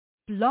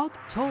Blog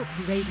Talk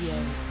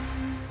Radio.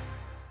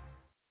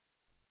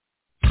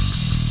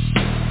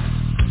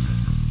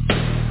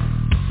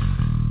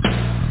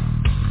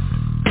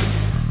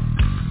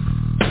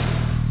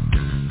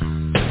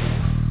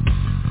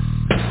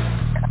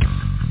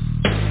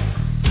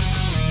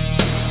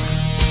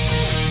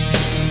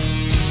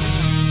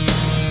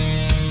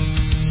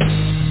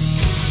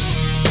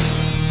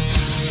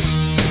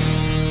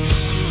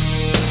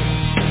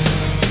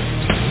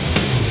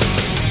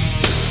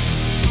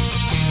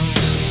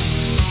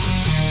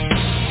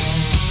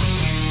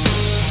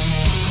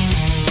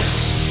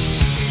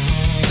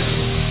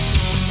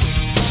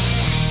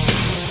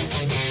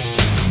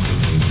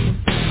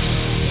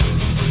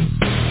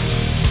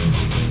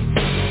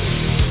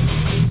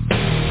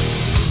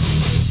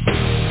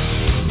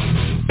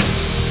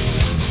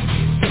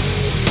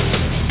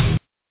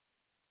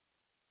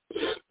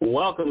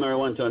 Welcome,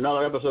 everyone, to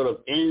another episode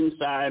of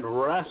Inside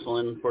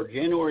Wrestling for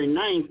January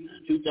 9th,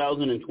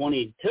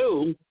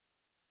 2022.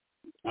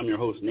 I'm your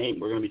host, Nate.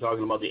 We're going to be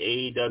talking about the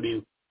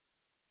AEW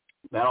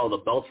Battle of the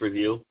Belts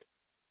review,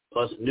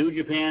 plus New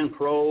Japan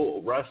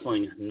Pro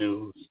Wrestling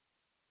news.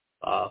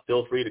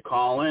 Feel free to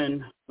call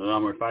in. The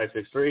number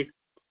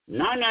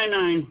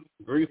 563-999-3414.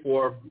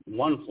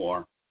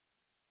 We're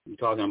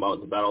talking about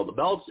the Battle of the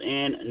Belts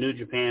and New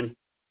Japan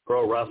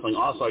Pro Wrestling.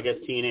 Also, I guess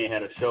TNA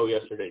had a show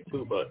yesterday,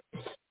 too, but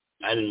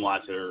I didn't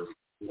watch it or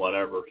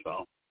whatever,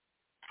 so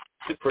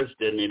if Chris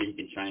did, maybe he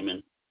can chime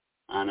in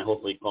on it.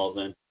 Hopefully he calls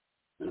in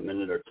a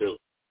minute or two.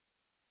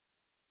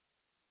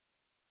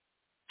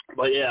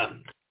 But, yeah,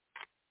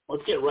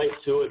 let's get right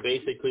to it.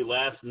 Basically,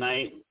 last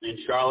night in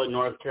Charlotte,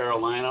 North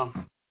Carolina,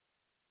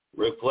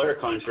 Ric Flair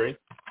country,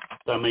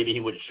 thought maybe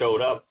he would have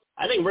showed up.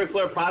 I think Ric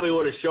Flair probably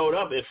would have showed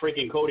up if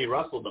freaking Cody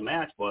wrestled the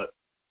match, but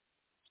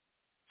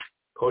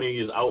Cody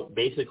is out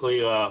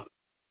basically, I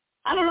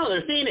don't know,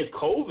 they're saying it's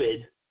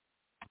COVID.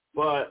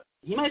 But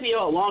he might be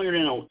out longer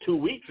than 2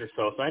 weeks or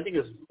so, so I think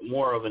it's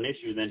more of an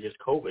issue than just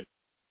COVID.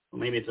 Or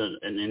maybe it's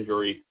an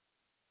injury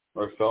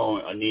or so,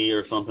 a knee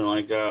or something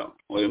like that.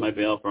 Well, he might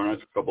be out for an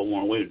extra couple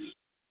more weeks.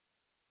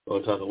 So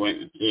let's have to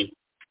wait and see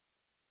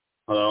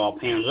how that all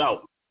pans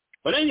out.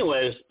 But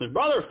anyways, his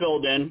brother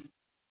filled in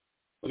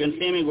against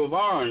Sammy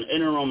Guevara in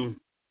interim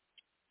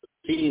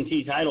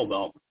TNT title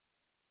belt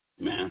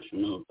match. It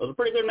was a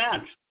pretty good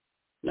match.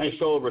 Nice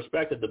show of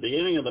respect at the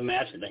beginning of the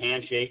match, the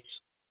handshakes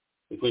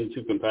between the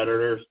two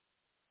competitors.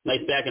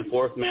 Nice back and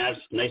forth match.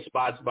 Nice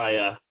spots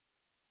by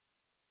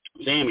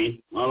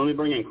Sammy. Let me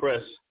bring in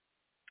Chris.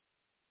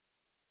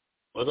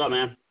 What's up,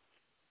 man?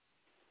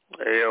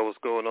 Hey, what's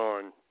going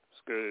on?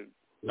 It's good.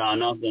 No,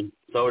 nothing.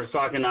 So we're just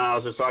talking. I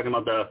was just talking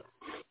about the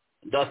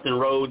Dustin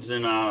Rhodes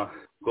and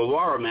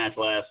Guevara match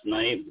last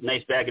night.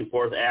 Nice back and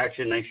forth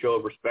action. Nice show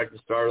of respect at the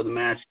start of the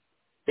match.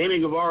 Sammy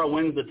Guevara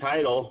wins the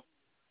title,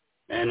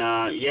 and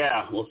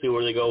yeah, we'll see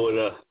where they go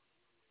with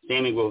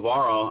Sammy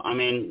Guevara. I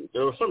mean,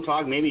 there was some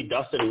talk maybe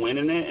Dustin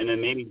winning it, and then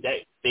maybe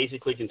that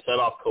basically can set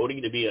off Cody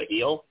to be a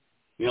heel.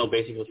 You know,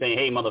 basically saying,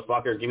 hey,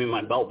 motherfucker, give me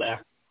my belt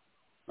back,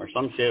 or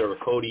some shit, or a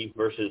Cody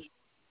versus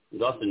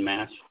Dustin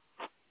match.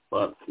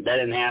 But that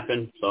didn't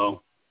happen,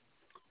 so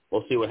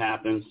we'll see what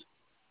happens.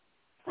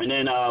 And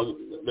then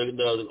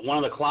the one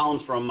of the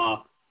clowns from,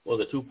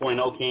 the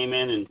 2.0 came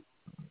in and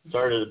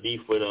started a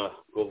beef with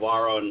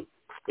Guevara and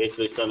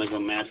basically setting up a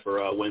match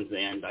for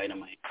Wednesday and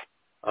Dynamite.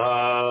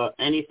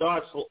 Any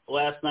thoughts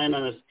last night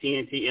on this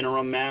TNT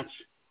interim match?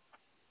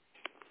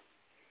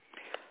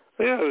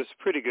 Yeah, it was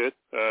pretty good.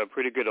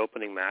 Pretty good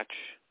opening match.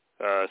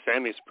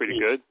 Sammy's pretty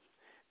good.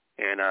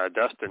 And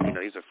Dustin,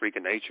 he's a freak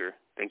of nature.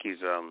 I think he's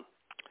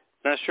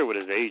not sure what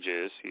his age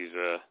is. He's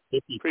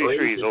pretty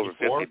sure he's over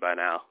 50 by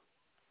now.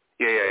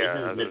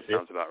 Yeah. That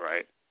sounds about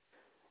right.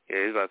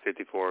 Yeah, he's about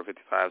 54 or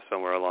 55,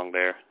 somewhere along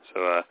there.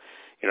 So,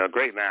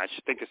 great match.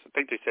 I think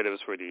they said it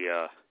was for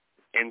the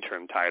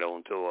interim title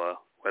until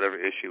whatever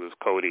issue with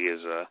Cody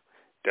is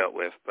dealt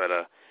with. But,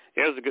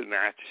 yeah, it was a good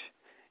match.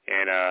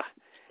 And, I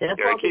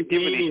keep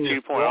giving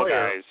these 2.0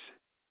 guys.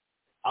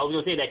 I was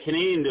going to say, that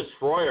Canadian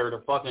Destroyer to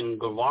fucking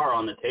Guevara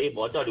on the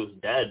table. I thought he was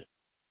dead.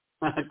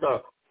 I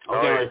was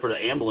getting ready for the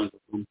ambulance.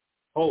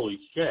 Holy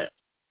shit.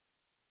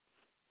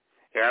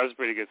 Yeah, that was a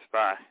pretty good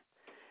spot.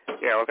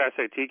 Yeah, like I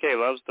say, TK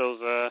loves those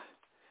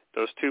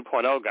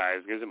 2.0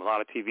 guys. Gives him a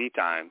lot of TV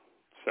time.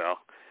 So,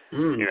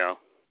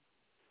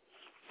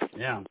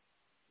 Yeah.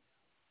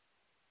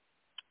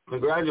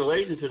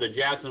 Congratulations to the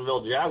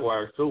Jacksonville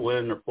Jaguars, too,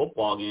 winning their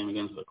football game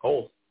against the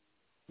Colts.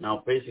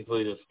 Now,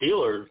 basically, the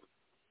Steelers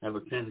have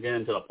a chance to get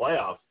into the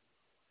playoffs.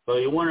 So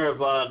you wonder if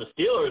the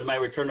Steelers might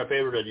return the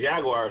favor to the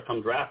Jaguars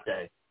come draft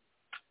day.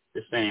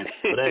 Just saying.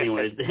 But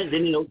anyways,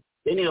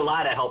 they need a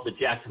lot of help, the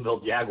Jacksonville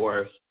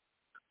Jaguars.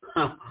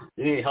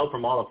 They need help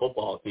from all the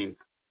football teams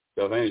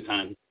to have any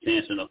kind of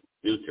chance in the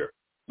future.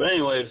 But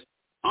anyways,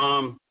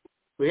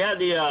 we had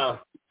the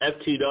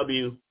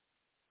FTW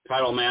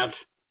title match.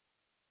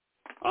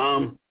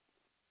 I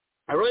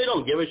really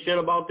don't give a shit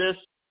about this,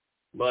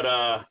 but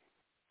I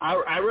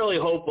really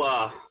hope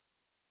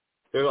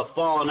there's a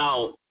falling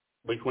out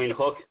between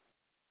Hook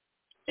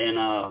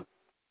and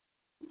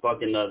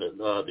fucking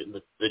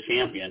the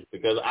champion,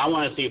 because I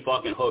want to see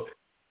fucking Hook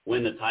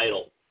win the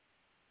title.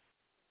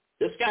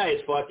 This guy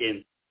is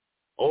fucking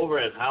over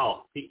as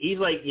hell. He's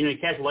like, you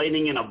catch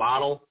lightning in a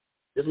bottle.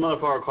 This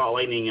motherfucker caught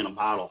lightning in a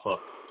bottle, Hook.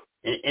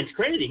 And it's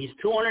crazy. He's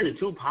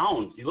 202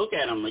 pounds. You look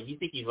at him, like, you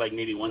think he's like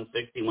maybe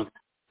 160.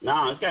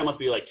 No, this guy must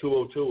be like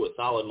 202 with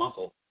solid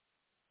muscle.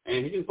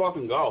 And he can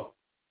fucking go.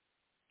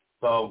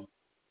 So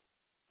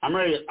I'm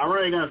ready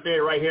going to say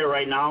it right here,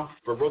 right now.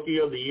 For Rookie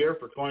of the Year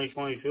for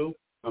 2022,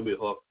 going to be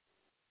Hook.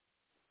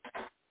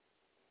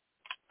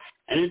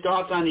 Any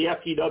thoughts on the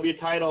FTW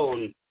title,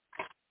 and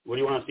what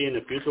do you want to see in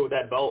the future with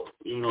that belt,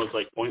 even though it's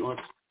like pointless?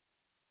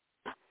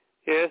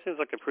 Yeah, it seems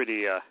like a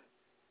pretty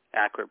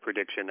accurate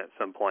prediction. At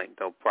some point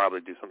they'll probably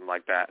do something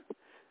like that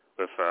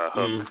with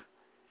Hook.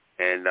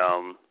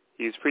 And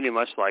he's pretty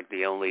much like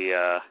the only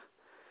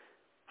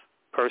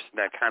person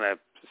that kind of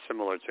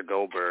similar to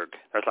Goldberg.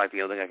 That's like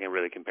the only thing I can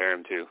really compare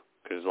him to,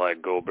 because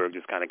like Goldberg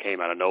just kind of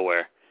came out of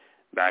nowhere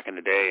back in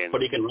the day, and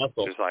but he can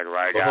wrestle. Just like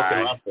right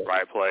guy,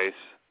 right place,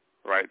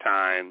 right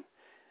time,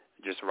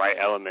 just right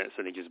elements,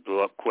 and he just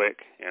blew up quick.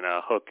 And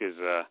Hook is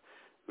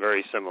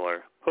very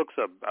similar. Hook's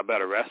a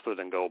better wrestler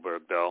than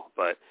Goldberg, though,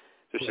 but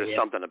there's just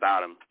something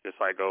about him, just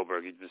like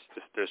Goldberg.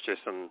 There's just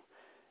some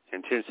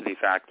intensity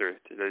factor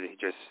that he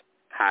just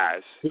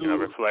has.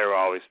 Ric Flair will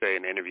always say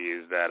in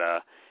interviews that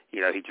he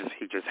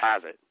just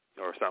has it,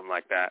 or something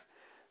like that.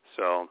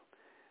 So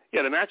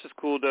yeah, the match is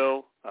cool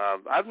though.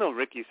 I've known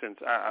Ricky since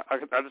I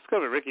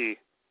discovered Ricky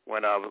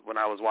when I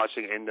was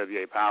watching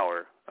NWA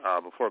Power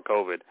before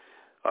COVID.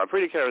 A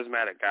pretty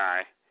charismatic guy,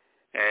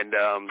 and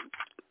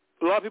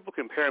a lot of people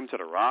compare him to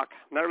The Rock.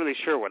 I'm not really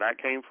sure where that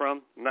came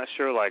from. I'm not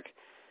sure like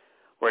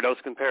where those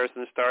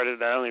comparisons started.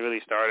 That only really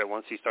started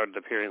once he started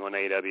appearing on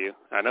AEW.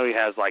 I know he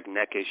has like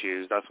neck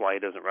issues. That's why he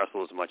doesn't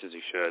wrestle as much as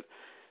he should.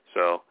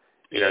 So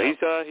he's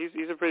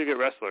a pretty good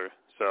wrestler.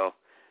 So,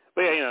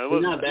 but yeah, it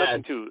wasn't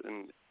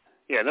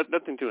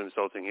nothing too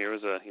insulting here.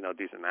 It was a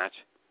decent match.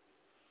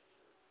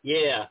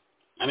 Yeah,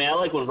 I mean, I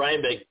like when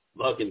Ryback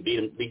fucking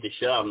beat the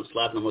shit out of him,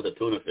 slapped him with a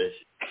tuna fish.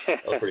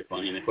 That was pretty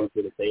funny, and they put him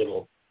through the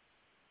table.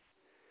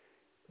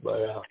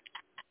 But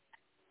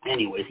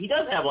anyways, he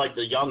does have like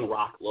the young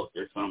Rock look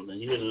or something.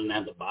 He doesn't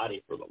have the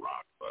body for the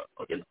Rock, but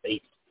like in the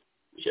face,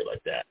 shit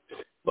like that.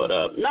 But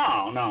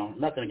no,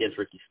 nothing against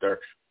Ricky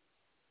Starks.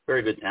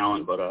 Very good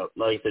talent, but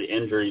like I said,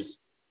 injuries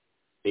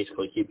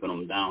basically keeping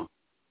him down.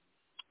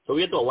 So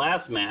we get to the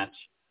last match.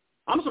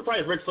 I'm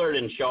surprised Ric Flair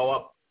didn't show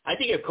up. I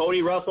think if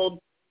Cody wrestled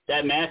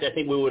that match, I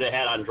think we would have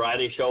had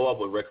Andrade show up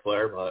with Ric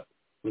Flair, but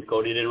when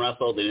Cody didn't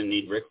wrestle, they didn't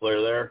need Ric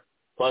Flair there.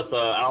 Plus,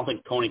 I don't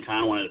think Tony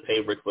Khan wanted to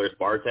pay Ric Flair's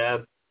bar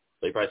tab,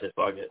 so he probably said,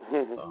 fuck it.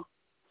 So.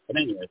 But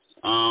anyways,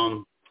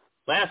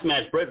 last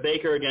match, Britt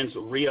Baker against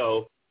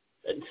Rio.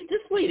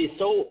 This lady's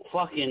so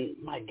fucking,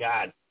 my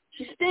God.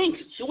 She stinks.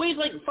 She weighs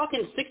like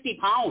fucking 60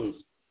 pounds.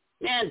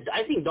 Man,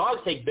 I think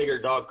dogs take bigger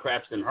dog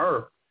craps than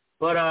her.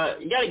 But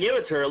you got to give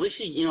it to her. At least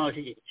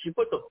she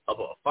puts up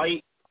a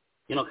fight.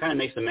 Kind of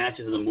makes the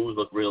matches and the moves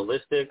look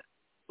realistic.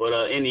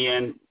 But in the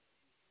end,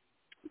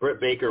 Britt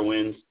Baker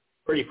wins.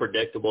 Pretty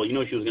predictable. She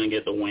was going to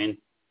get the win.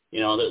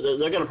 They're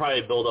going to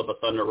probably build up a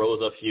Thunder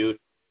Rosa feud,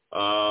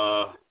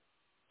 or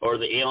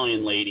the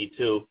Alien Lady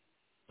too.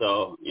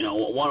 So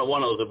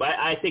one of those. But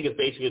I think it's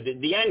basically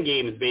the end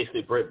game is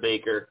basically Britt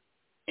Baker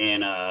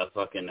and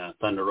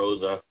Thunder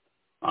Rosa.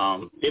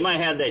 They might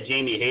have that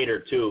Jamie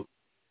Hayter too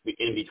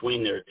in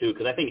between there too,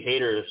 because I think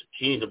Hayter,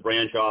 she needs to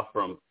branch off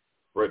from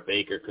Britt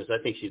Baker, because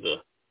I think she's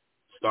a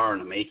star in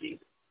the making.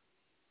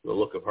 The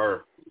look of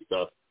her and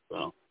stuff.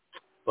 So.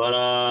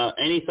 But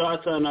any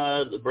thoughts on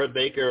the Britt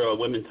Baker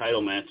women's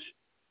title match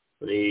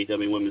for the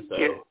AEW women's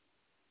title?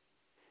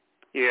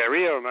 Yeah,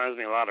 Rio reminds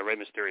me a lot of Rey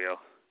Mysterio.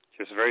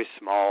 Just very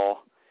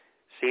small.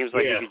 Seems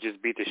like you could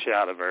just beat the shit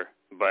out of her,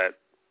 but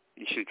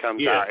she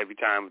comes out every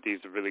time with these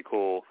really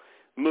cool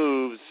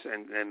moves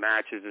and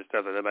matches and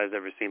stuff that nobody's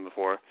ever seen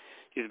before.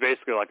 She's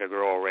basically like a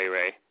girl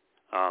Ray.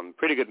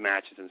 Pretty good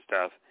matches and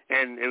stuff.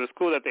 And it was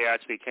cool that they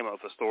actually came up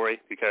with a story,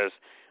 because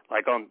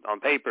like on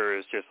paper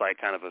it's just like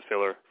kind of a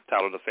filler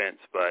title defense,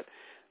 but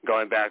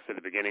going back to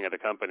the beginning of the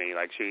company,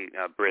 like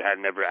Britt had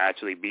never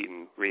actually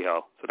beaten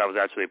Riho, so that was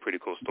actually a pretty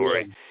cool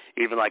story.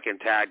 Yeah. Even like in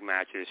tag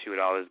matches, she would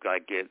always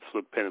like get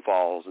fluke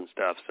pinfalls and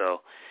stuff,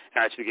 so it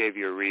actually gave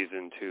you a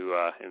reason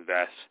to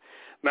invest.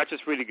 Match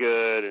is pretty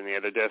good, and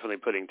they're definitely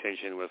putting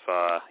tension with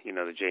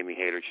the Jamie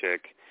Hayter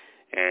chick.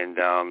 And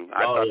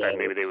I thought that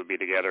maybe they would be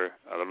together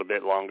a little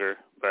bit longer,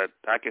 but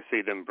I could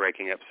see them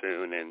breaking up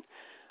soon. And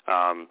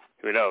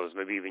who knows?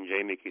 Maybe even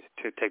Jamie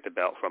could take the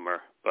belt from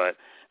her. But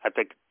I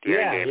think the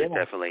end game is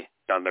definitely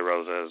Thunder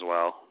Rosa as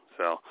well.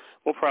 So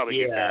we'll probably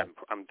get that.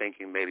 I'm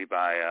thinking maybe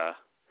by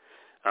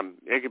I'm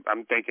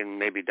thinking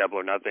maybe Double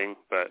or Nothing.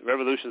 But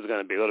Revolution is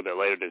going to be a little bit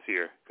later this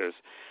year, because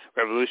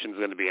Revolution is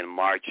going to be in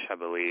March, I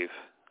believe.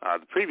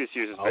 The previous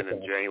years has been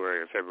in January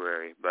or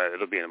February, but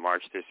it'll be in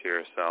March this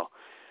year. So.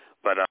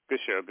 But good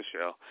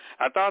show.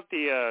 I thought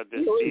these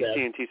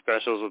TNT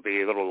specials would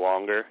be a little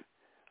longer.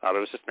 It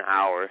was just an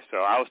hour, so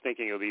I was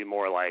thinking it would be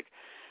more like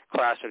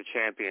Clash of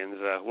Champions.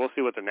 We'll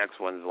see what the next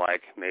one's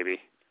like, maybe.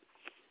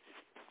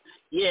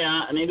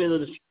 Yeah, maybe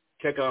they'll just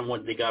check on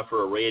what they got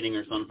for a rating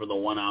or something for the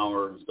 1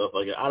 hour and stuff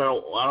like that. I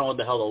don't know what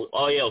the hell.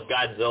 Oh yeah,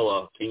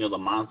 Godzilla, King of the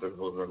Monsters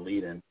was their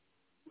lead-in.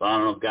 So I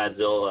don't know if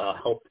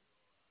Godzilla helped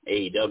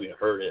AEW,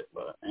 hurt it,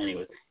 but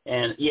anyways.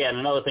 And yeah, and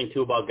another thing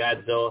too about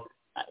Godzilla,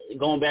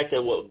 going back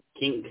to what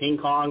King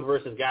Kong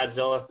versus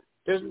Godzilla.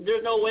 There's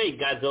no way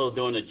Godzilla's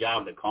doing the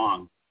job to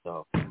Kong.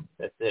 So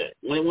that's it.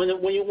 When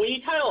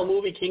you title a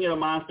movie King of the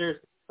Monsters,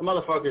 the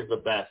motherfucker's the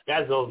best.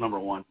 Godzilla's number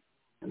one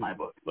in my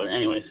book. But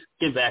anyways,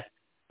 get back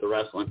to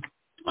wrestling.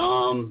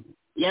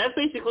 Yeah, that's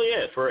basically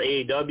it for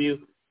AEW.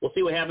 We'll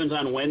see what happens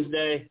on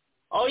Wednesday.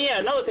 Oh yeah,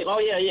 another thing. Oh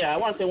yeah. I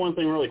want to say one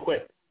thing really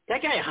quick.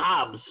 That guy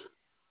Hobbs,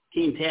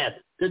 Team Taz,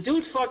 the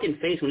dude's fucking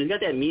face, when he's got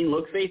that mean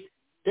look face,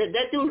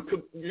 that dude,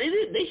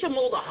 they should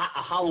mold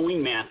a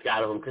Halloween mask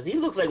out of him, because he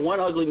looks like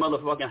one ugly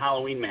motherfucking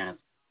Halloween mask.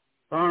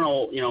 I don't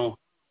know,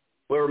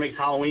 whoever makes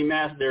Halloween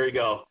masks, there you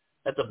go.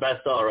 That's a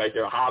bestseller right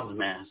there, a Hobbs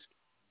mask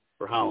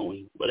for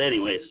Halloween. But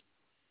anyways,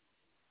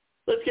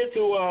 let's get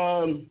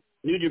to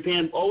New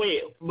Japan. Oh,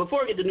 wait,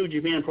 before I get to New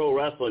Japan Pro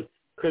Wrestling,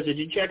 Chris, did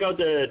you check out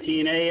the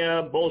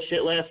TNA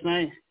bullshit last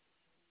night?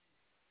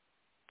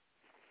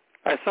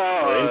 I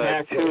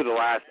saw two of the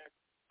last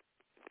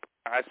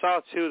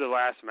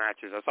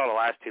matches. I saw the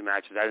last two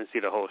matches. I didn't see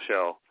the whole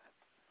show.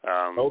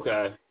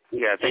 Okay.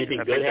 Yeah, I think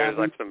there's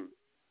like some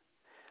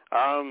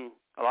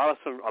a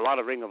lot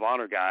of Ring of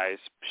Honor guys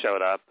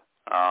showed up.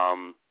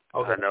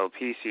 Okay. I know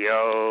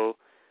PCO,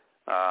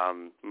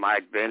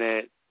 Mike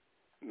Bennett,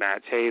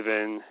 Matt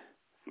Taven,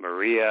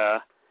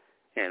 Maria,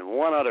 and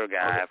one other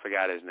guy. Okay. I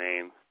forgot his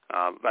name.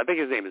 I think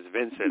his name is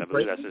Vincent. I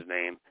believe that's his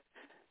name.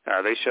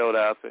 They showed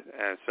up,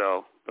 and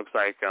so looks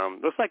like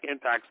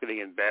Impact's getting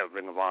in bed with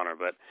Ring of Honor,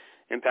 but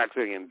Impact's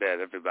getting in bed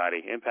with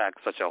everybody.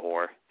 Impact's such a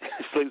whore.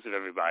 Sleeps with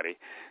everybody.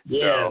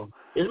 Yeah. So,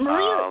 isn't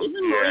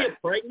Maria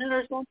pregnant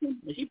or something?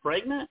 Is she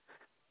pregnant?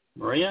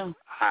 Maria?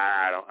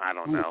 I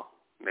don't know.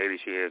 Maybe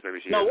she is. Maybe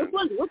she isn't. No, which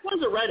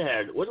one's the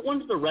redhead? Which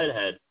one's the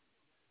redhead?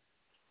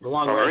 The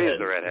long Maria's redhead.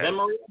 the redhead. Is that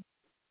Maria?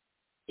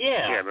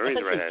 Yeah. Yeah, Maria's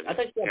the redhead. I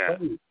think she got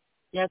pregnant.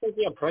 Yeah, I think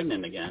she got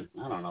pregnant again.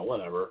 I don't know.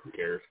 Whatever. Who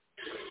cares?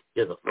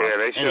 Yeah,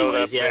 they showed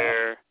up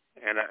there,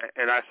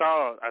 and I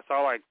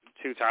saw like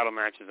two title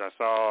matches. I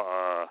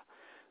saw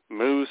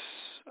Moose,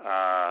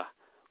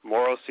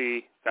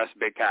 Morrissey, that's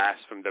Big Cass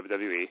from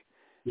WWE,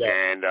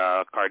 and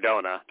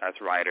Cardona,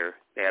 that's Ryder.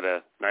 They had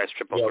a nice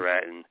triple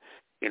threat, and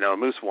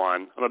Moose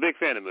won. I'm a big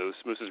fan of Moose.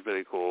 Moose is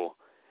really cool,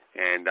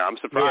 and I'm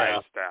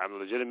surprised. I'm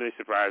legitimately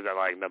surprised that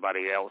like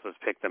nobody else has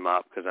picked him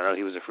up, because I know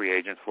he was a free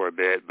agent for a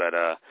bit, but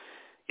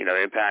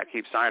Impact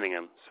keeps signing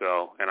him.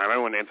 So, and I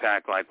remember when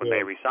Impact, like, when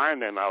they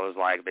re-signed him, I was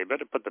like, they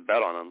better put the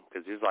belt on him,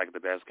 because he's, like, the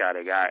best guy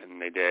they got,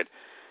 and they did.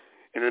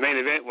 And the main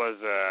event was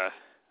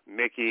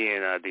Mickey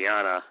and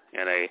Deanna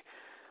in a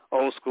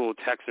old-school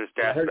Texas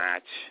death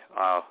match,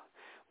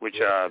 which,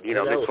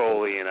 Mick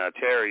Foley and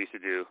Terry used to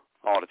do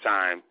all the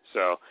time.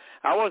 So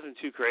I wasn't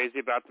too crazy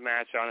about the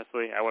match,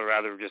 honestly. I would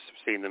rather just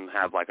seen them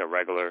have, like, a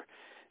regular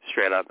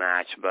straight-up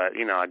match. But,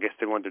 I guess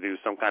they wanted to do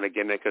some kind of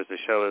gimmick, because the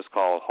show is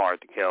called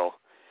Hard to Kill.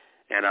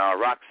 And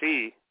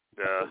Roxy,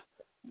 the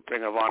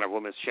Ring of Honor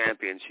Women's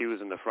Champion, she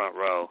was in the front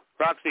row.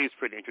 Roxy is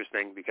pretty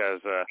interesting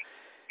because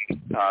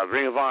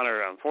Ring of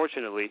Honor,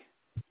 unfortunately,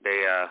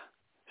 they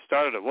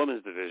started a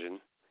women's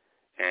division,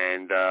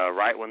 and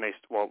right when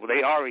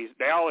they always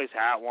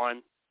had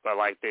one,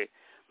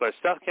 but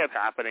stuff kept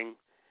happening.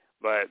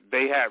 But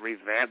they had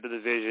revamped the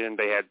division.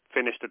 They had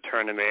finished the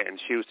tournament,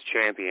 and she was the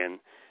champion.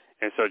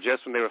 And so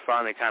just when they were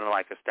finally kind of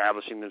like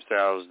establishing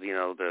themselves,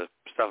 the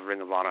stuff of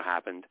Ring of Honor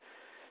happened.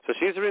 So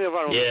she's the Ring of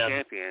Honor Women's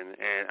Champion,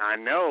 and I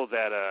know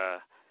that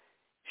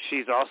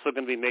she's also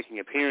going to be making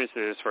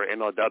appearances for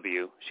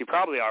MLW. She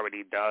probably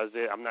already does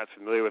it. I'm not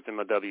familiar with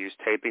MLW's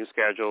taping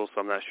schedule,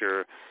 so I'm not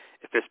sure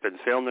if it's been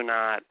filmed or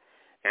not.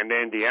 And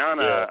then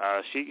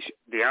Deanna,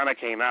 Deanna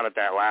came out at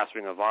that last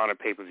Ring of Honor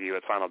pay-per-view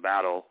at Final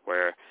Battle,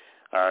 where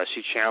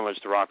she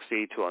challenged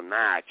Roxy to a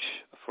match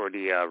for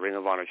the Ring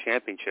of Honor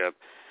Championship.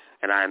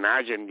 And I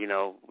imagine,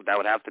 that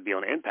would have to be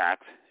on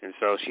Impact. And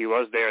so she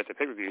was there at the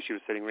pay-per-view. She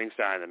was sitting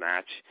ringside in the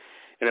match.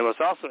 And what's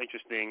also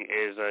interesting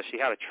is she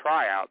had a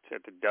tryout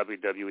at the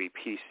WWE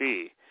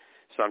PC.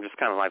 So I'm just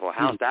kind of like, well,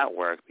 how's that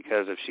work?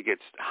 Because if she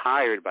gets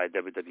hired by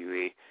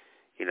WWE,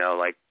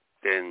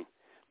 then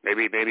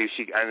maybe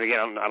she, and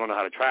again, I don't know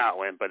how the tryout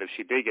went, but if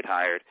she did get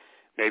hired,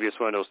 maybe it's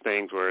one of those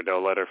things where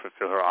they'll let her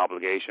fulfill her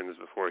obligations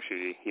before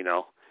she,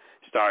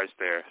 starts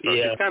there. So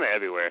she's kind of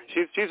everywhere.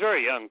 She's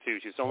very young, too.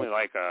 She's only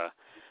like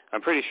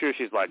I'm pretty sure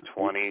she's like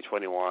 20,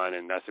 21,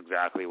 and that's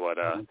exactly what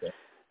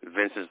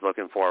Vince is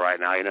looking for right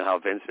now. You know how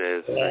Vince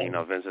is.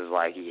 Vince is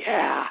like,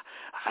 I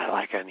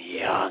like him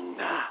young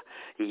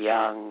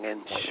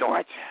and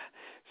short.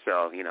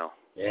 So,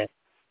 Yeah.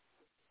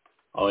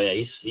 Oh, yeah,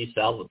 he's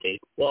salivating.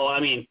 Well, I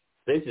mean,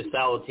 Vince is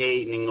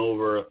salivating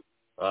over,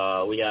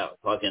 we got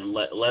fucking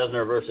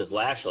Lesnar versus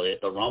Lashley at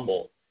the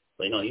Rumble.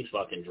 So, he's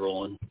fucking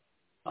drooling.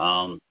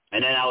 And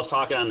then I was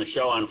talking on the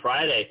show on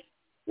Friday,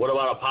 what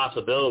about a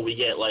possibility we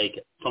get like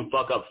some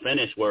fuck up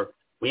finish where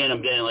we end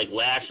up getting like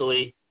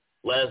Lashley,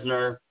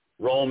 Lesnar,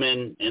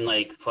 Roman, and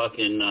like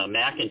fucking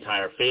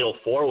McIntyre fatal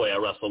 4-way at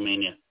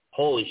WrestleMania.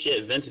 Holy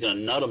shit, Vince is gonna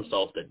nut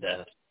himself to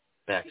death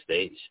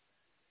backstage.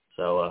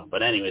 So,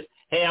 but anyways,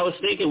 hey, I was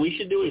thinking we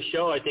should do a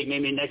show. I think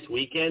maybe next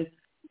weekend,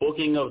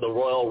 booking of the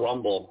Royal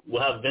Rumble.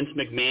 We'll have Vince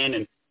McMahon,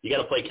 and you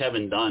got to play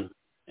Kevin Dunn,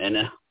 and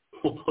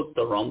we'll book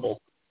the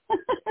Rumble.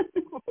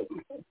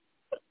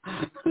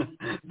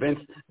 Vince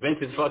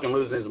is fucking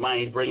losing his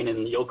mind. He's bringing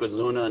in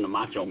Yokozuna and the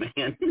Macho Man.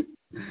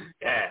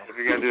 Yeah. If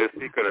you're gonna do a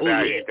secret of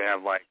that, you need to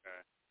have like.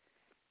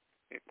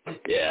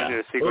 Yeah. You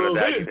need a secret of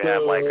that. You need to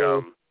have like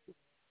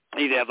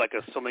You need to have like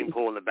a swimming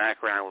pool in the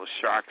background with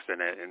sharks in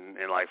it, and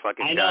like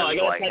fucking. I know. I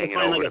gotta like, try to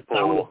find like a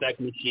sound effect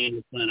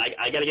machine.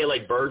 I gotta get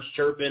like birds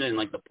chirping and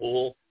like the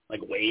pool,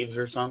 like waves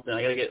or something.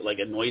 I gotta get like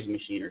a noise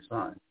machine or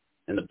something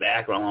in the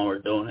background while we're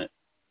doing it.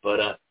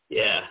 But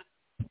yeah.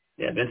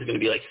 Vince is gonna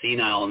be like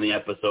senile in the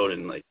episode,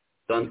 and like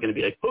Dun's gonna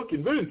be like,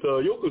 "Fucking Vince,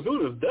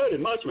 Yokozuna's dead,"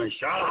 and Macho Man,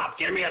 "Shut up,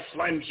 give me a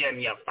Slim Jim,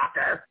 you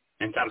fucker,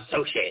 and some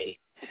sushi."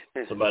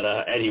 So, but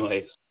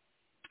anyways,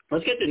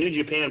 let's get to New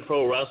Japan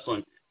Pro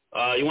Wrestling.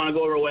 You want to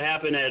go over what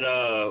happened at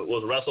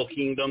was Wrestle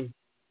Kingdom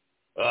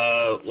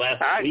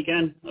last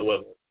weekend?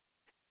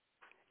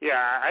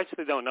 Yeah, I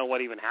actually don't know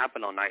what even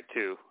happened on night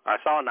 2. I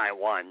saw night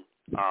 1.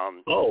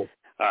 Okay.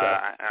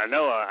 I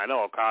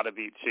know Okada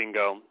beat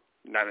Shingo.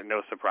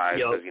 No surprise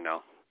because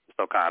it's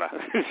Okada.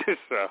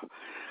 So,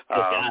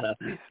 Okada.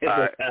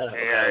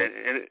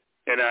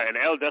 And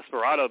El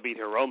Desperado beat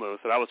Hiromu,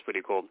 so that was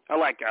pretty cool. I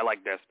like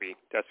Despy.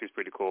 Despy's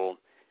pretty cool.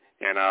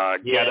 And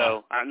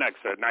Geto,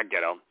 not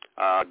Geto.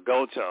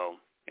 Goto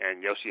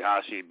and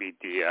Yoshihashi beat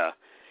the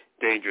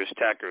Dangerous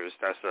Tekkers.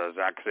 That's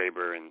Zack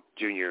Sabre and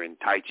Junior and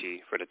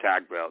Taichi for the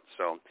tag belt.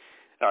 So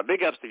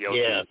big ups to Yoshi.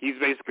 Yeah. He's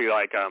basically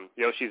like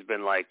Yoshi's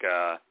been like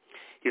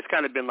he's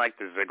kind of been like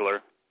the Ziggler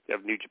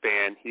of New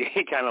Japan.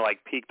 He kind of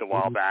like peaked a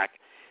while back.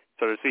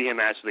 So to see him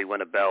actually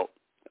win a belt,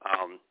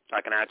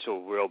 like an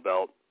actual real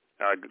belt,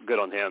 good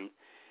on him.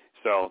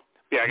 So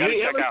yeah, I got to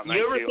check out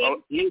night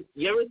 2.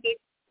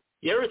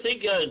 You ever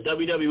think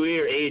WWE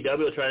or AEW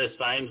will try to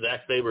sign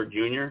Zack Sabre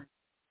Jr.?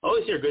 I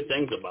always hear good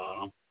things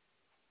about him.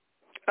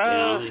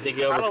 I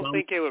don't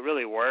think it would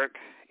really work.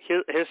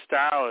 His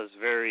style is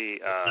very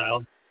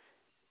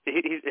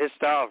his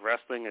style of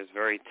wrestling is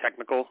very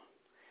technical,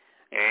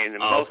 and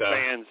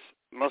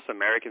most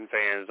American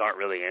fans aren't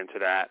really into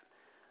that.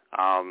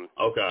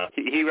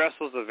 He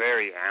wrestles a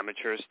very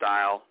amateur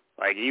style.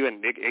 Like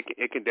even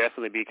it can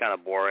definitely be kind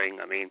of boring.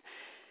 I mean,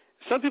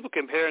 some people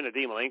compare him to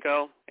Dean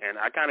Malenko, and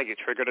I kind of get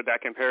triggered at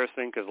that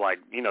comparison because, like,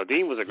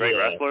 Dean was a great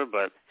wrestler,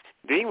 but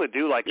Dean would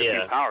do, like, a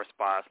few power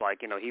spots.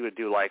 Like, he would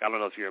do, like, I don't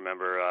know if you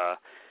remember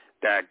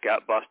that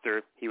gut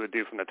buster he would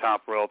do from the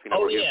top rope,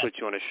 where he would put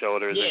you on his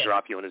shoulders and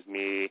drop you on his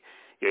knee.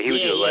 Yeah, he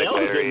would do a leg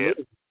lariat.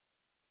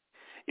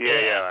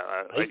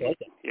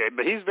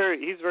 But he's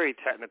very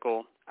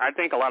technical. I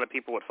think a lot of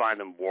people would find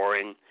him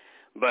boring.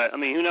 But, I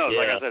mean, who knows?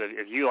 Like I said,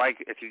 if you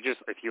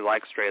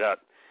like straight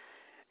up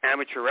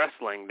amateur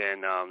wrestling,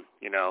 then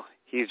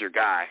he's your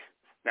guy.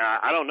 Now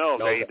I don't know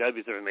if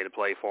AEW's ever made a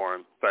play for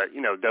him, but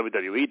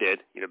WWE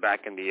did.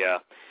 Back in the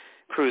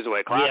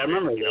Cruiserweight Classic. Yeah, I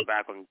remember.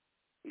 Back when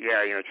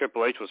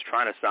Triple H was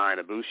trying to sign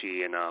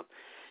Ibushi and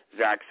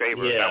Zack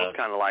Sabre. Yeah.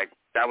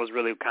 That was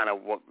really kind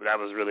of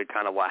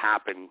what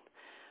happened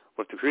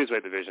with the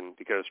Cruiserweight division,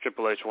 because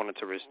Triple H wanted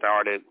to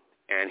restart it,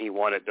 and he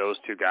wanted those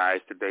two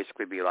guys to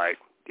basically be like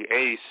the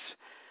ace,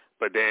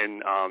 but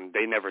then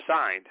they never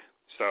signed.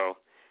 So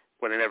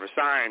when they never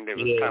signed, it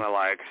was kind of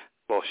like,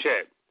 well,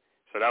 shit.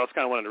 So that was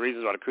kind of one of the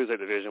reasons why the Cruiserweight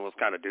division was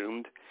kind of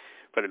doomed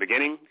from the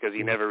beginning, because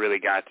he never really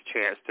got the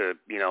chance to,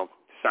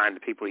 sign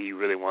the people he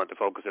really wanted to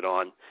focus it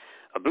on.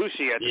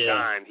 Ibushi at the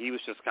time, he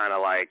was just kind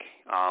of like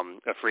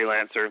a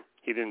freelancer.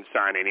 He didn't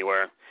sign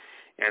anywhere.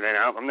 And then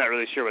I'm not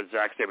really sure what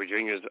Zack Sabre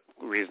Jr.'s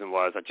reason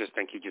was. I just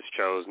think he just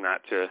chose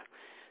not to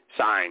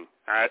sign.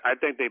 I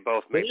think they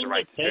both made the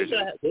right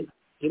decision.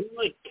 Didn't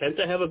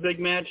Kenta have a big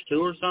match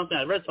too or something?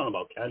 I read something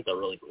about Kenta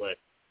really quick.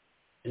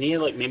 And he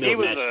had maybe a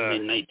match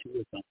in night 2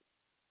 or something.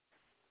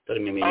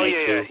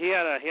 He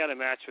had a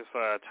match with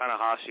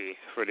Tanahashi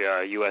for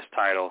the U.S.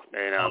 title,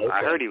 and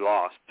I heard he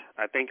lost.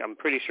 I'm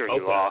pretty sure he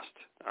lost.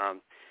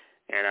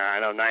 And I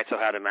know Naito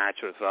had a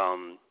match with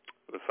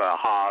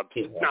Hobbs.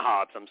 Not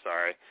Hobbs, I'm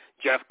sorry.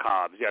 Jeff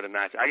Cobbs. He had a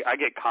match. I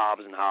get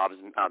Cobbs and Hobbs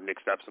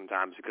mixed up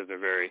sometimes because they're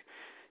very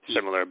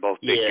similar.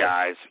 Both big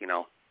guys,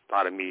 a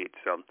lot of meat.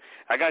 So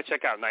I got to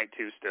check out night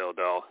 2 still,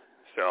 though.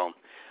 So,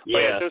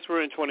 since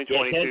we're in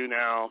 2022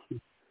 now,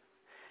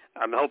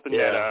 I'm hoping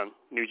that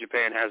New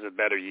Japan has a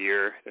better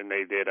year than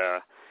they did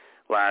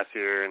last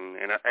year,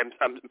 and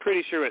I'm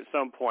pretty sure at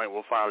some point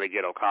we'll finally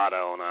get Okada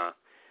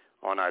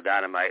on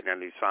Dynamite, and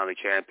then he's finally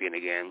champion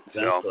again.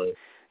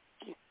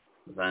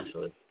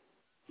 Eventually.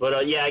 But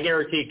I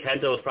guarantee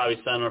Kenta was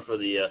probably center for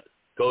the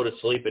Go to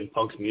Sleep and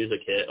Punk's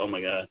music hit. Oh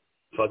my God,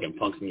 fucking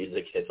Punk's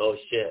music hits. Oh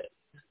shit,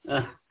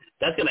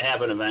 that's gonna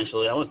happen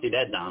eventually. I want to see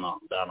that down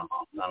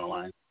the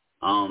line.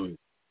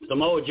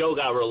 Samoa Joe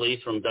got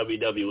released from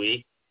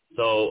WWE.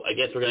 So I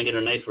guess we're going to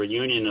get a nice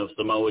reunion of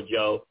Samoa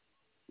Joe,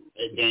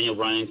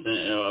 Danielson,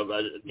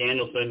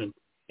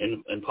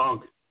 and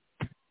Punk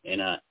in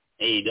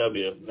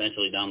AEW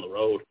eventually down the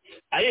road.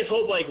 I just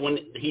hope, like, when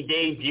he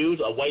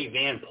debuts, a white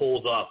van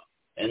pulls up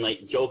and,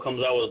 like, Joe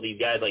comes out with these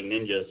guys like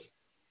ninjas,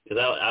 because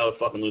I would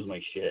fucking lose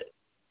my shit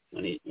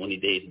when he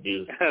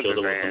debuts. Shows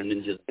up with some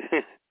ninjas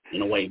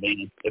in a white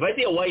van. If I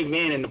see a white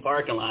van in the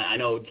parking lot, I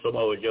know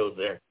Samoa Joe's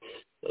there.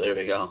 So there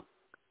we go.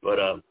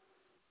 But,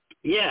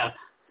 yeah,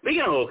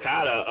 speaking of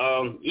Okada,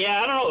 I don't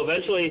know,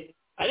 eventually,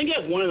 I think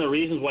that's one of the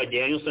reasons why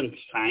Danielson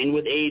signed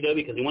with AEW,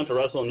 because he went to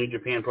wrestle in New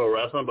Japan Pro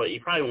Wrestling, but he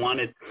probably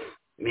wanted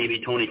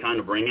maybe Tony Khan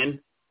to bring in,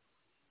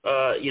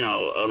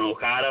 an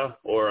Okada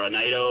or a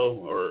Naito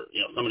or,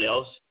 somebody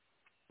else,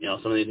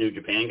 some of these New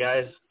Japan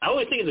guys. I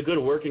always think it's a good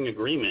working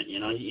agreement,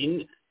 and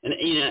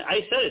I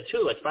said it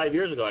too, like 5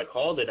 years ago, I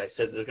called it. I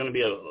said there's going to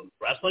be a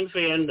wrestling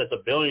fan that's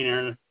a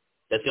billionaire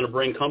that's going to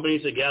bring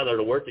companies together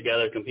to work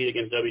together to compete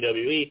against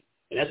WWE,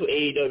 and that's what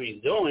AEW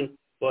is doing.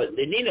 But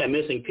they need that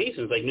missing piece,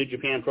 and it's like New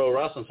Japan Pro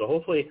Wrestling. So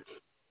hopefully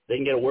they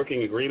can get a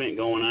working agreement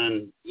going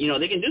on.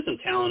 They can do some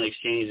talent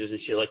exchanges and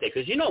shit like that.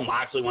 Because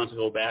Moxley wants to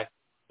go back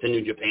to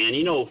New Japan.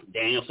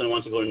 Danielson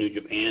wants to go to New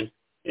Japan.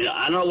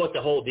 I don't know what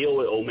the whole deal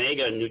with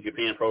Omega and New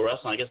Japan Pro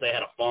Wrestling. I guess they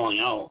had a falling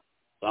out.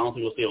 So I don't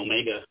think we'll see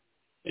Omega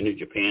in New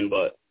Japan.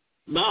 But,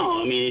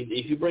 no, I mean,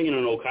 if you bring in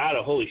an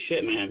Okada, holy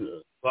shit, man.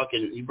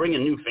 You bring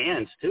in new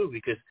fans, too,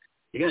 because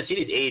you're going to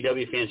see these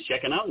AEW fans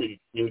checking out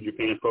New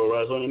Japan Pro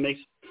Wrestling. It makes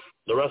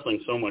the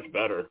wrestling so much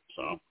better.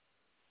 So,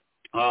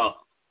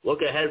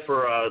 look ahead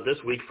for this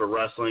week for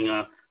wrestling.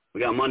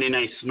 We got Monday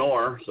Night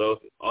Snore. So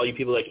all you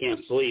people that can't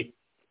sleep,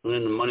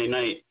 then the Monday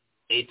night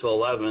 8 to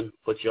 11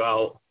 puts you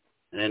out,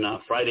 and then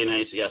Friday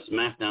nights you got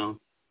SmackDown.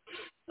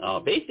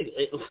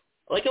 Basically,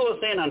 like I was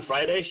saying on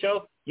Friday's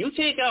show, you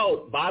take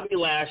out Bobby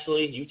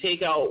Lashley, you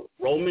take out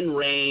Roman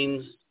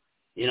Reigns,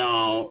 you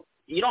don't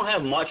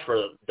have much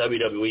for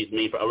WWE's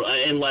main,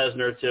 and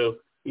Lesnar too.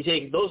 You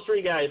take those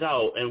three guys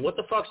out, and what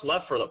the fuck's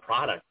left for the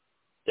product?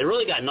 They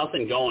really got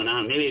nothing going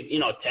on. Maybe,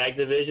 tag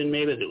division,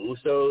 maybe the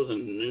Usos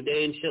and New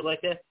Day and shit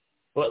like that.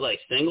 But, like,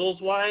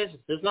 singles-wise,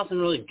 there's nothing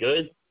really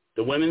good.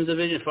 The women's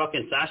division,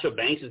 fucking Sasha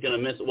Banks is going to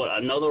miss,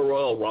 another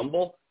Royal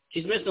Rumble?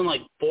 She's missing,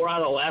 like, 4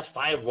 out of the last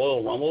 5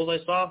 Royal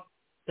Rumbles I saw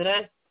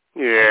today.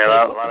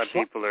 Yeah, a lot of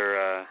people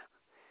are, a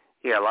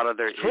lot of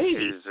their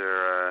issues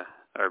are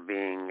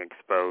being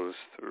exposed.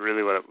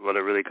 Really, what it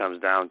really comes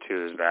down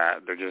to is that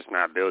they're just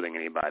not building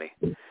anybody.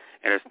 And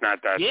it's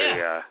not that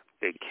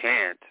they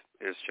can't.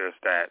 It's just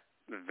that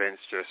Vince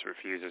just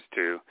refuses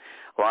to.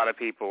 A lot of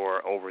people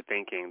are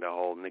overthinking the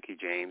whole Mickie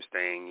James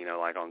thing,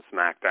 like on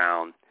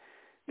SmackDown.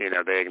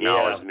 They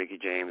acknowledge Mickie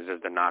James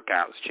as the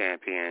Knockouts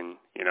champion.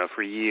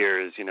 For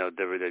years,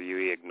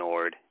 WWE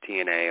ignored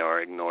TNA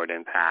or ignored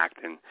Impact,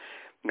 and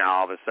now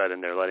all of a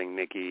sudden they're letting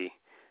Mickie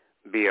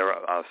be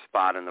a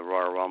spot in the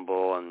Royal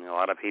Rumble, and a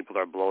lot of people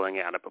are blowing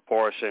it out of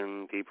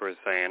proportion. People are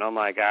saying, oh,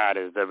 my God,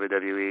 is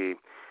WWE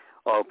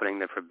opening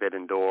the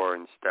forbidden door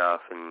and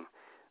stuff, and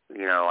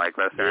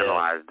let's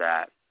analyze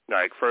that.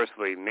 Like,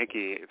 firstly,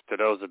 Mickie, to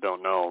those that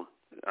don't know,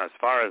 as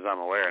far as I'm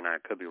aware, and I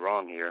could be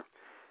wrong here,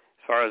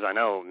 as far as I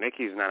know,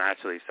 Mickey's not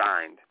actually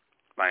signed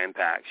by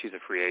Impact. She's a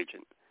free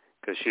agent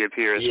because she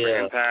appears for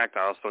Impact.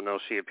 I also know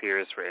she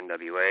appears for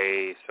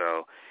NWA,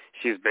 so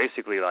she's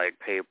basically like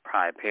pay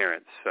by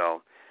appearance.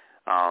 So,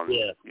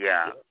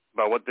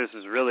 But what this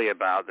is really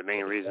about, the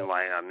main reason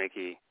why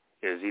Mickie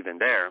is even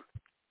there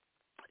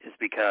is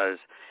because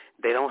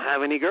they don't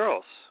have any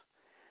girls.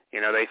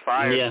 They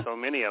fired so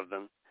many of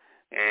them,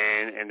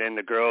 and then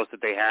the girls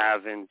that they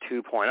have in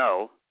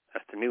 2.0,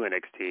 that's the new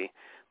NXT,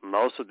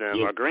 most of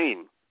them are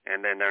green,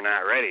 and then they're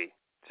not ready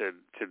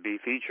to be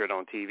featured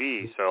on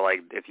TV. So, like,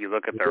 if you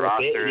look at their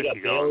rosters,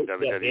 you go on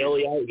WWE. You got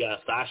Bailey out, you got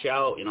Sasha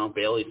out,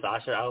 Bailey,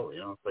 Sasha out,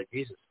 it's like,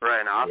 Jesus. Right,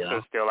 and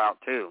Asuka's still out,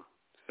 too.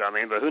 So, I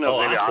mean, but who knows,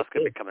 maybe Asuka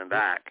could be coming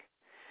back.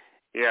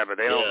 Yeah, but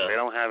they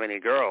don't have any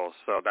girls,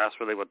 so that's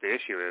really what the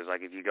issue is.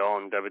 Like, if you go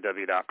on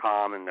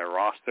WWE.com and their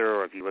roster,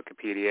 or if you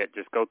Wikipedia it,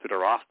 just go through the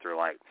roster.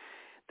 Like,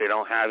 they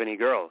don't have any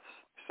girls.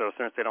 So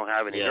since they don't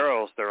have any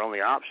girls, their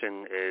only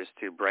option is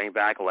to bring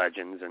back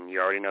legends, and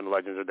you already know the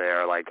legends are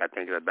there. Like, I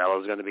think that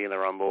Bella's going to be in the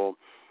Rumble,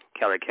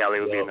 Kelly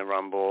will be in the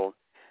Rumble,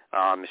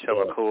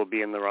 Michelle McCool will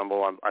be in the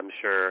Rumble, I'm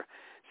sure.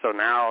 So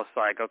now it's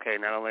like, okay,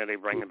 not only are they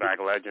bringing back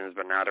legends,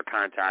 but now they're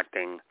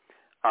contacting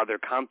other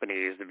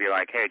companies to be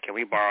like, hey, can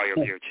we borrow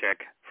your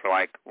chick for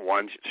like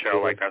one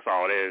show? Like, that's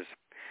all it is.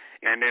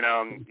 And then,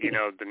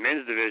 the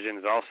men's division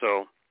is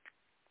also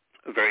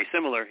very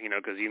similar,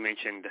 because you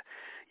mentioned,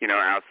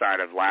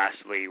 outside of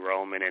Lashley,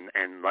 Roman,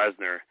 and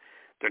Lesnar,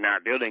 they're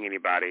not building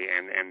anybody,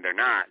 and they're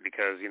not,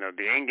 because,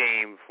 the end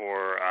game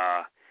for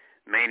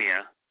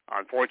Mania,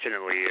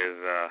 unfortunately, is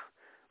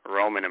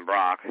Roman and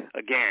Brock.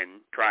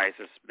 Again, Christ,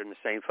 it's been the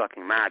same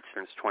fucking match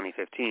since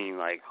 2015.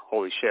 Like,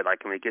 holy shit,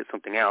 like, can we get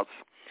something else?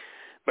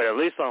 But at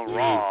least on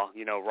Raw,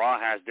 Raw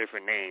has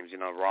different names.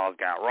 Raw's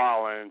got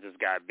Rollins, it's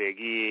got Big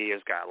E,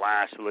 it's got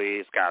Lashley,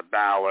 it's got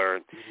Balor,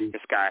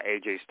 it's got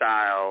AJ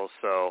Styles.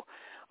 So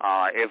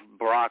If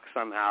Brock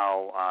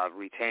somehow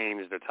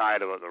retains the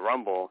title of the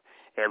Rumble,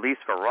 at least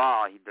for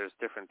Raw, there's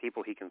different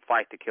people he can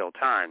fight to kill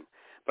time.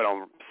 But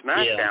on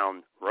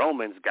SmackDown,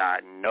 Roman's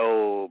got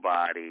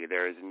nobody.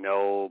 There's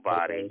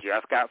nobody. Okay.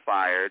 Jeff got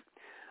fired.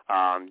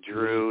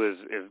 Drew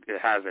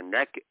has a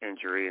neck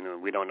injury,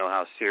 and we don't know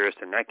how serious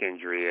the neck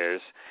injury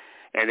is.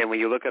 And then when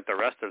you look at the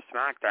rest of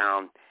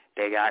SmackDown,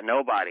 they got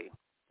nobody.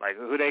 Like,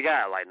 who they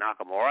got? Like,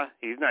 Nakamura?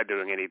 He's not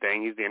doing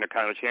anything. He's the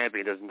Intercontinental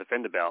Champion. He doesn't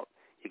defend the belt.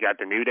 You got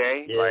the New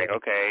Day? Yeah. Like,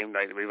 okay,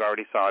 like we've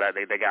already saw that.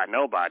 They got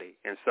nobody.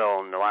 And so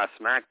on the last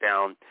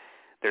SmackDown,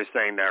 they're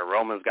saying that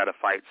Roman's got to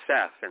fight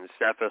Seth, and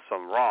Seth is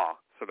from Raw.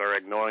 So they're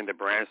ignoring the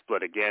brand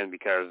split again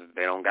because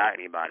they don't got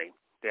anybody.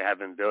 They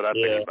haven't built up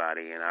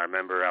anybody. And I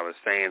remember I was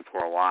saying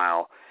for a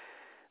while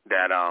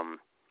that,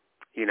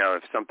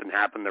 if something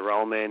happened to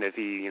Roman, if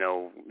he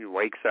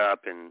wakes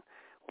up and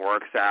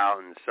works out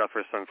and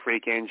suffers some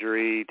freak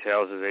injury,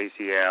 tears his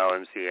ACL,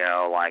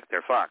 MCL, like,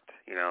 they're fucked.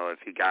 If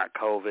he got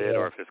COVID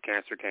or if his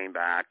cancer came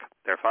back,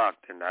 they're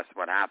fucked. And that's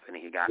what happened.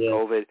 He got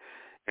COVID.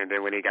 And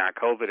then when he got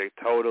COVID, it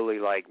totally,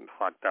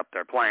 fucked up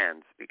their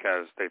plans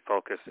because they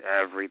focused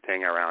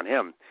everything around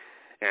him.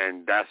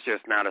 And that's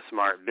just not a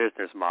smart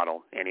business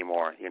model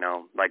anymore,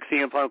 Like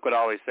CM Punk would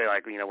always say,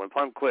 when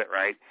Punk quit,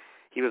 right,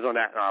 he was on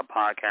that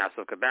podcast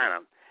with Cabana.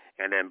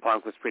 And then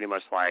Punk was pretty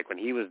much like, when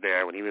he was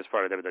there, when he was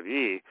part of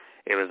WWE,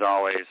 it was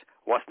always,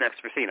 what's next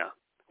for Cena?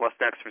 What's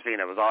next for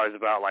Cena? It was always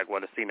about,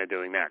 what is Cena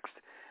doing next?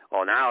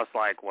 Well, now it's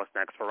like, what's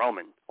next for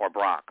Roman or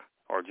Brock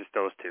or just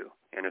those two?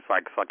 And it's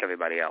like, fuck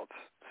everybody else.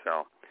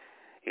 So,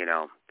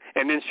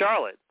 And then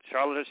Charlotte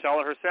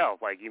herself,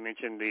 like you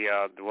mentioned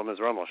the Women's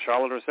Rumble.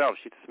 Charlotte herself,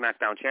 she's the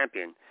SmackDown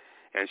champion,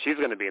 and she's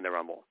going to be in the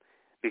Rumble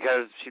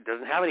because she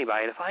doesn't have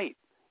anybody to fight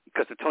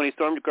because the Toni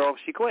Storm girl,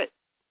 she quit.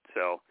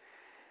 So,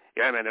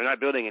 yeah, man, they're not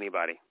building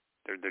anybody.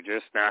 They're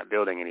just not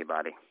building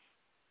anybody.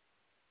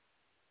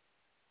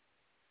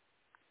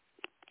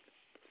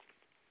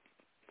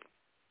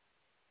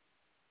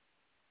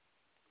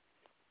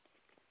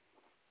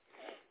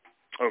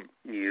 Oh,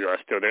 you are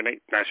still there,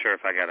 Nate? Not sure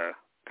if I got a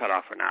cut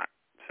off or not.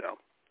 So,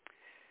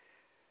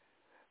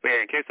 but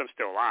yeah, in case I'm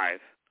still alive,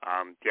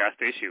 that's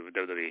the issue with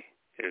WWE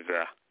is,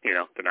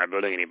 they're not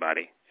building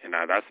anybody, and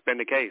that's been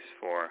the case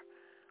for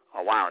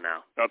a while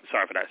now. Oh,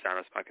 sorry for that sound.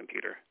 That's my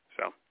computer.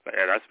 So, but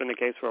yeah, that's been the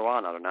case for a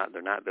while now.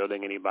 They're not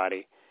building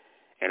anybody,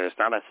 and it's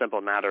not a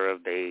simple matter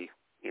of they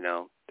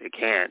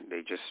can't.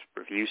 They just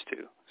refuse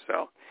to.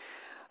 So,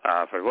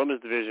 for the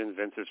women's division,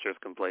 Vince is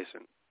just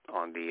complacent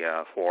on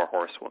the 4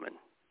 horsewomen.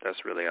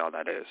 That's really all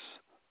that is.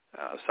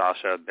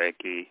 Sasha,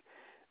 Becky,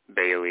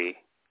 Bayley,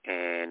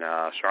 and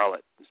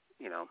Charlotte.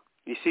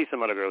 You see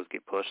some other girls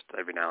get pushed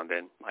every now and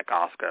then, like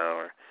Asuka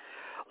or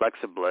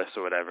Alexa Bliss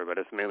or whatever, but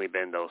it's mainly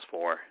been those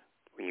 4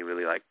 when you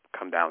really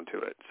come down to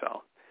it.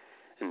 So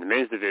in the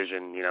men's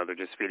division, they're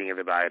just feeding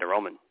everybody to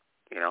Roman.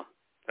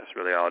 That's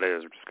really all it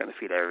is. We're just going to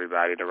feed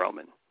everybody to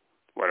Roman,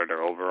 whether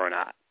they're over or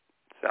not.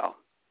 So,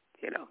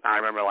 I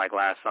remember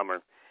last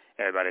summer,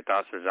 everybody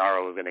thought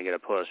Cesaro was going to get a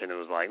push, and it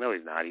was like, no,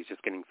 he's not. He's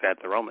just getting fed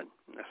to Roman.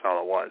 That's all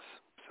it was.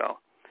 So,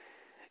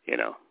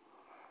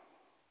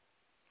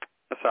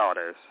 that's all it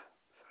is.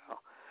 So,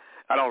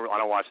 I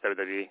don't watch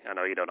WWE. I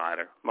know you don't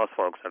either. Most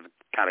folks have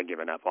kind of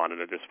given up on it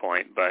at this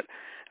point, but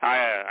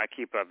I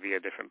keep up via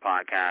different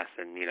podcasts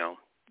and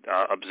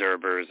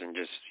observers and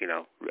just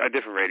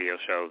different radio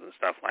shows and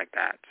stuff like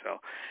that. So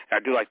I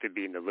do like to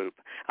be in the loop.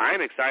 I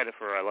am excited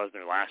for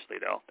Lesnar Lashley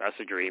though. That's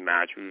a dream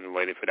match. We've been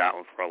waiting for that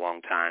one for a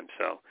long time.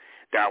 So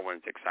that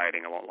one's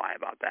exciting. I won't lie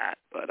about that.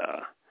 But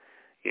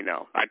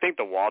I think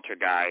the Walter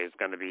guy is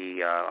going to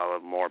be a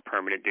more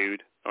permanent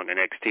dude on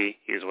NXT.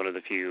 He's one of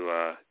the few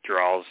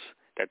draws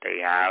that they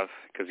have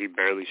because he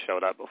barely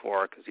showed up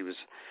before because he was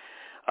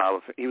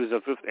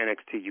with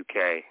NXT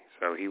UK,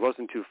 so he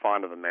wasn't too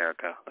fond of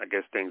America. I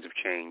guess things have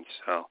changed.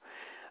 So,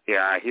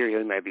 yeah, I hear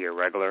he may be a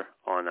regular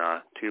on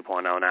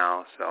 2.0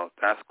 now, so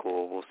that's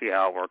cool. We'll see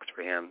how it works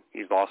for him.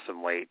 He's lost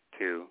some weight,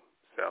 too,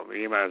 so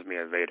he reminds me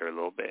of Vader a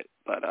little bit.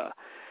 But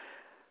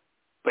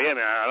yeah,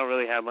 man, I don't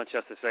really have much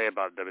else to say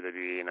about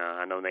WWE, and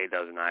I know Nate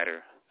doesn't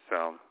either.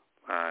 So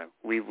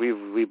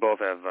we both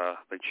have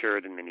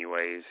matured in many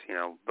ways.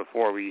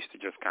 Before we used to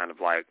just kind of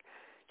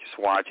just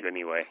watch it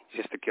anyway,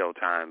 just to kill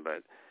time.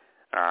 But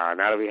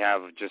now that we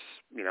have just,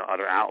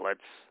 other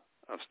outlets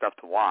of stuff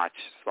to watch,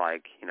 it's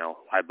like,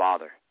 why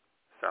bother?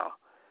 So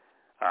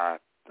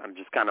I'm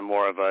just kind of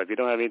more of if you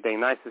don't have anything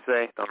nice to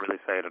say, don't really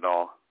say it at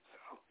all.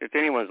 So if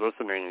anyone's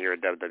listening and you're a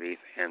WWE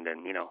fan,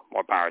 then,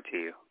 more power to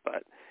you.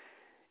 But,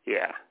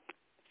 yeah.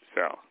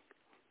 So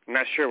I'm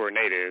not sure where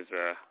Nate is.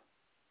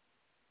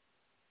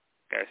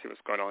 Gotta see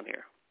what's going on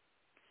here.